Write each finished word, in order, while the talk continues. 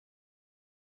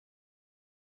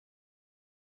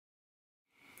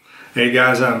Hey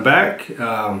guys, I'm back.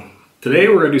 Today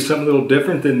we're going to do something a little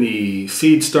different than the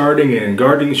seed starting and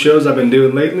gardening shows I've been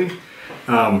doing lately.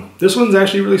 This one's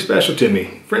actually really special to me.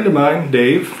 A friend of mine,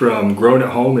 Dave, from Growing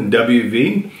at Home in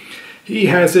WV, he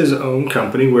has his own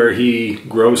company where he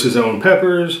grows his own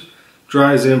peppers,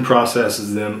 dries them,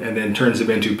 processes them, and then turns them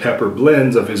into pepper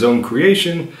blends of his own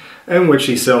creation, and which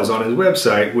he sells on his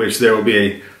website, which there will be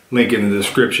a link in the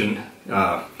description.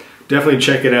 Definitely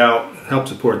check it out. Help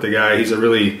support the guy.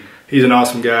 He's an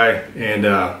awesome guy, and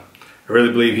I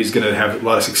really believe he's going to have a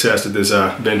lot of success at this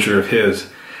venture of his.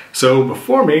 So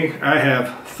before me, I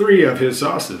have 3 of his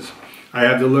sauces. I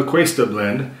have the Cuesta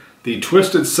blend, the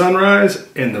Twisted Sunrise,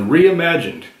 and the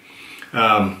Reimagined.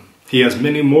 He has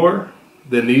many more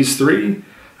than these 3.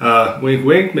 Wink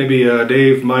wink, maybe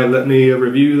Dave might let me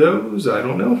review those. I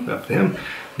don't know, up to him.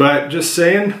 But just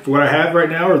saying, for what I have right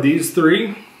now are these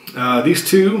 3. These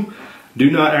 2 do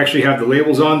not actually have the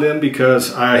labels on them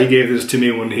because he gave this to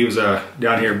me when he was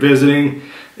down here visiting,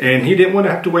 and he didn't want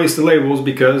to have to waste the labels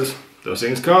because those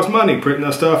things cost money printing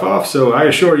that stuff off. So I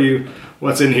assure you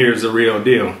what's in here is the real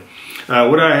deal.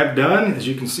 What I have done, as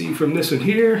you can see from this one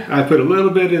here, I put a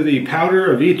little bit of the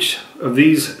powder of each of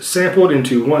these sampled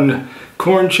into one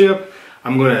corn chip.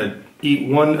 I'm going to eat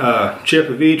one chip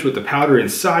of each with the powder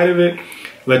inside of it,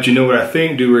 let you know what I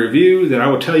think, do a review, then I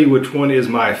will tell you which one is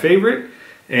my favorite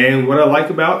and what I like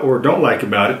about or don't like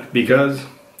about it, because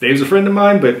Dave's a friend of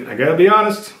mine, but I gotta be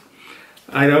honest,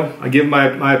 I know, I give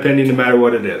my opinion no matter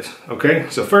what it is. Okay,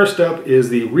 so first up is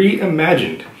the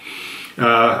Reimagined.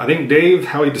 I think Dave,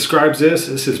 how he describes this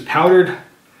is powdered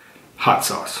hot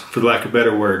sauce, for lack of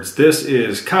better words. This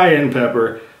is cayenne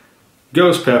pepper,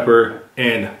 ghost pepper,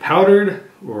 and powdered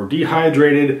or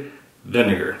dehydrated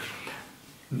vinegar.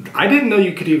 I didn't know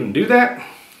you could even do that,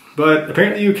 but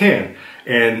apparently you can.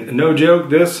 And no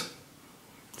joke, this,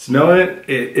 smelling it,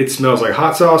 it smells like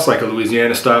hot sauce, like a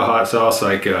Louisiana style hot sauce,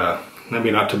 like,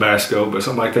 maybe not Tabasco, but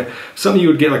something like that. Something you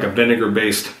would get like a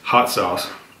vinegar-based hot sauce,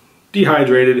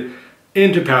 dehydrated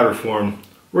into powder form.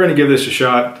 We're gonna give this a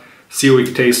shot, see what we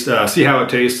can taste, see how it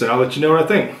tastes, and I'll let you know what I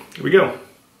think. Here we go.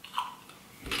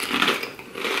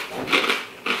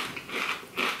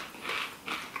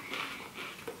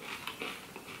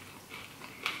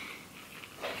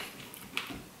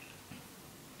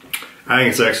 I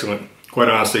think it's excellent. Quite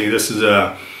honestly, this is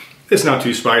it's not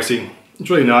too spicy. It's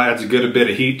really not. Adds a good bit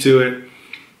of heat to it.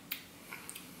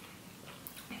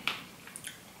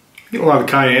 You get a lot of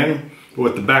cayenne, but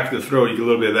with the back of the throat, you get a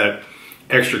little bit of that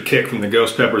extra kick from the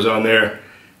ghost peppers on there.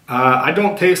 I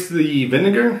don't taste the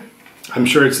vinegar. I'm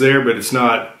sure it's there, but it's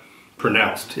not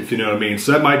pronounced, if you know what I mean.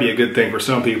 So that might be a good thing for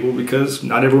some people because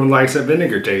not everyone likes that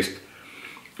vinegar taste.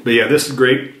 But yeah, this is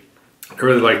great. I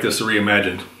really like this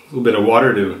Reimagined. A little bit of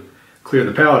water to clear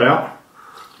the palate out.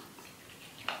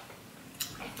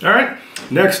 All right,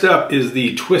 next up is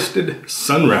the Twisted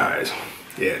Sunrise.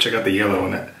 Yeah, check out the yellow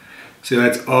on that. See,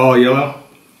 that's all yellow.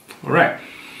 All right,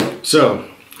 so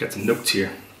got some notes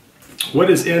here.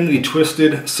 What is in the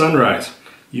Twisted Sunrise?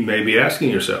 You may be asking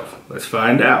yourself. Let's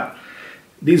find out.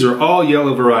 These are all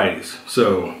yellow varieties.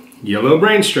 So yellow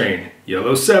brain strain,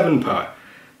 yellow 7-pot,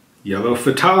 yellow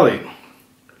fatale,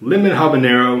 lemon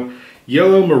habanero,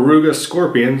 yellow moruga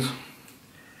scorpions,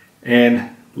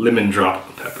 and lemon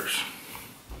drop peppers.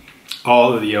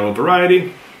 All of the yellow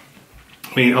variety.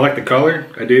 I mean, I like the color.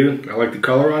 I do. I like the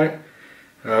color on it.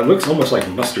 It looks almost like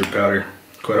mustard powder,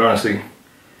 quite honestly.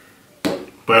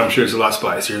 But I'm sure it's a lot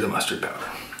spicier than mustard powder.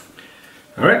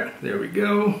 All right, there we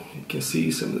go. You can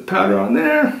see some of the powder on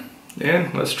there.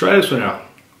 And let's try this one out.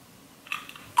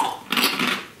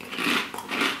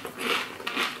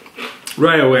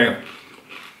 Right away,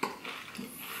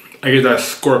 I get that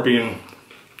scorpion,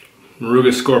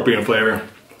 moruga scorpion flavor.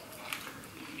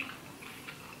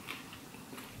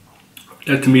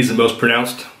 That to me is the most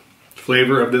pronounced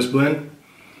flavor of this blend.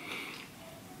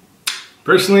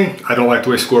 Personally, I don't like the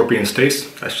way scorpions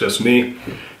taste. That's just me.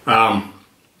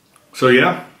 So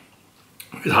yeah,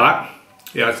 it's hot.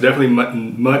 Yeah, it's definitely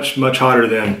much hotter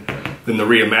than the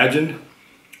Reimagined.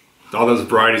 All those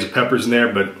varieties of peppers in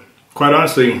there, but quite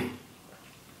honestly,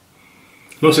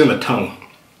 mostly on the tongue.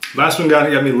 Last one got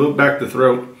me a little back the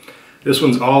throat. This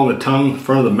one's all in the tongue,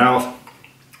 front of the mouth.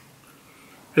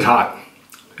 It's hot.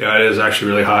 Yeah, it is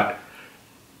actually really hot.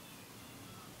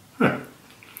 Huh.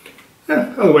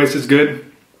 Yeah, otherwise it's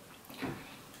good.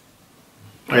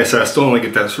 Like I said, I still only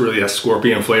get that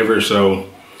scorpion flavor, so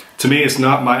to me it's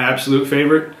not my absolute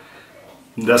favorite.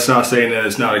 That's not saying that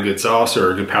it's not a good sauce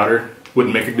or a good powder.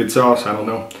 Wouldn't make a good sauce, I don't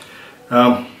know.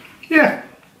 Yeah,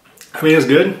 I mean it's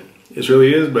good. It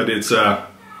really is, but it's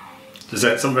just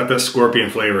that something about that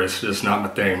scorpion flavor. It's just not my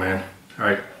thing, man. All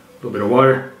right, a little bit of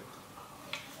water.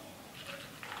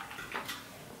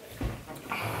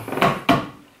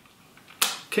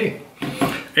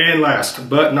 And last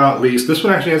but not least, this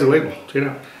one actually has a label. Check it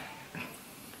out.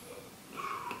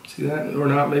 See that or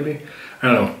not, maybe?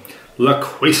 I don't know. La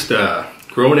Cuesta,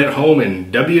 grown at home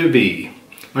in WV.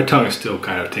 My tongue is still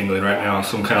kind of tingling right now,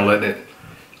 so I'm kind of letting it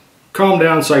calm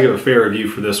down so I give a fair review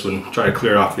for this one. Try to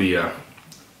clear off the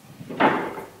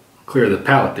clear the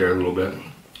palate there a little bit.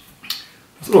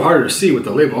 It's a little harder to see with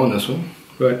the label on this one,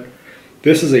 but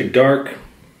this is a dark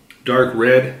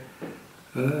red.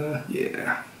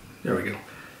 Yeah, there we go.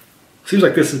 Seems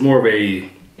like this is more of a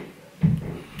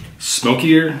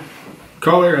smokier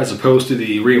color as opposed to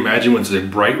the Reimagined, which is a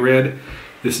bright red.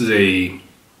 This is a, I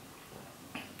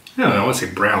don't know, I want to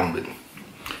say brown, but you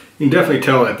can definitely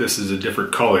tell that this is a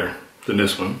different color than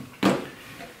this one.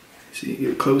 See,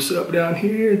 get a close up down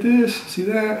here at this, see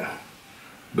that?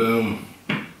 Boom.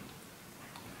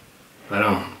 Right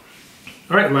on.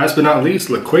 All right, last but not least,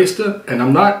 La Cuesta, and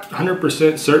I'm not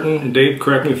 100% certain, and Dave,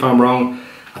 correct me if I'm wrong,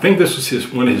 I think this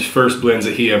was one of his first blends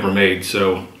that he ever made,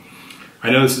 so I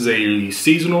know this is a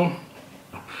seasonal.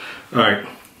 All right,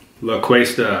 La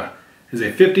Cuesta is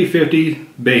a 50-50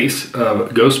 base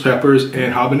of ghost peppers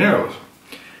and habaneros.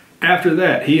 After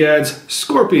that, he adds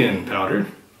scorpion powder,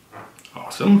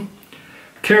 awesome,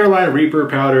 Carolina Reaper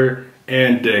powder,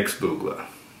 and Dex Bugla.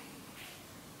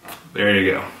 There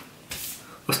you go.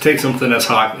 Let's take something that's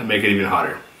hot and make it even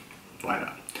hotter. Why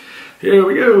not? Here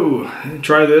we go.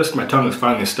 Try this. My tongue has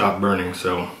finally stopped burning,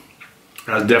 so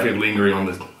I was definitely lingering on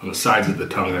the sides of the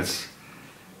tongue.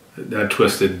 That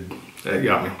twisted. That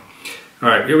got me. All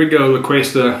right, here we go. La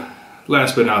Cuesta.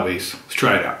 Last but not least, let's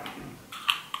try it out.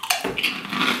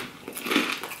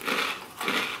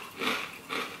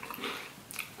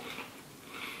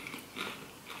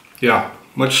 Yeah,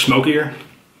 much smokier.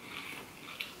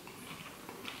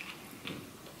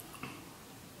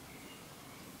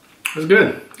 That's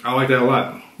good. I like that a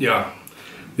lot. Yeah,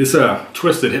 this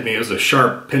twisted hit me. It was a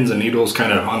sharp pins and needles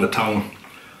kind of on the tongue.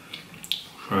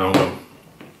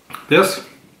 This,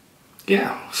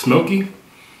 yeah, smoky,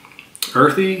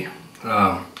 earthy.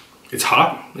 It's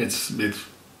hot. It's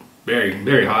very,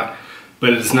 very hot,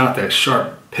 but it's not that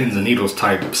sharp pins and needles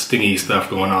type stingy stuff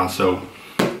going on. So,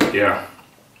 yeah.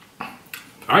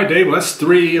 All right, Dave, that's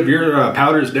 3 of your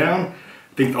powders down. I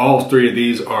think all 3 of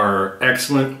these are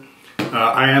excellent.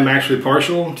 I am actually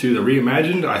partial to the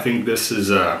Reimagined. I think this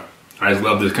is, I just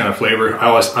love this kind of flavor. I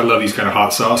love these kind of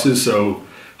hot sauces, so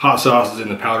hot sauces in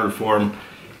the powdered form.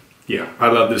 Yeah, I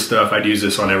love this stuff. I'd use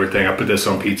this on everything. I put this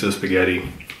on pizza, spaghetti,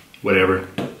 whatever.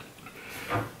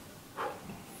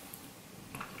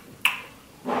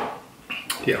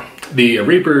 Yeah, the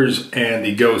Reapers and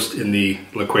the Ghost in the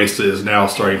La Cuesta is now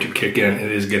starting to kick in.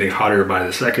 It is getting hotter by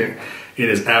the second. It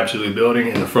is absolutely building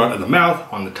in the front of the mouth,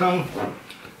 on the tongue.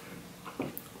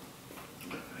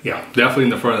 Yeah, definitely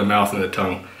in the front of the mouth and the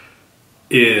tongue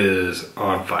is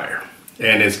on fire.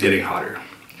 And it's getting hotter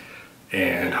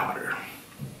and hotter.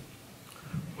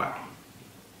 Wow.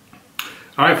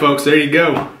 All right, folks, there you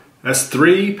go. That's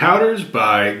 3 powders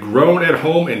by Grown at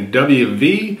Home in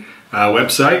WV.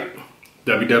 Website,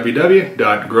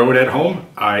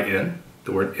 www.grownathome,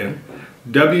 the word in,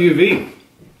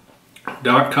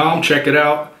 WV.com. Check it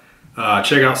out.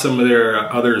 Check out some of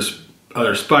their other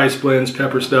spice blends,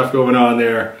 pepper stuff going on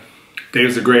there.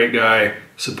 Dave's a great guy.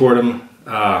 Support him.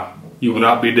 You will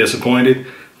not be disappointed.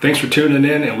 Thanks for tuning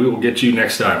in, and we will get you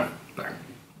next time.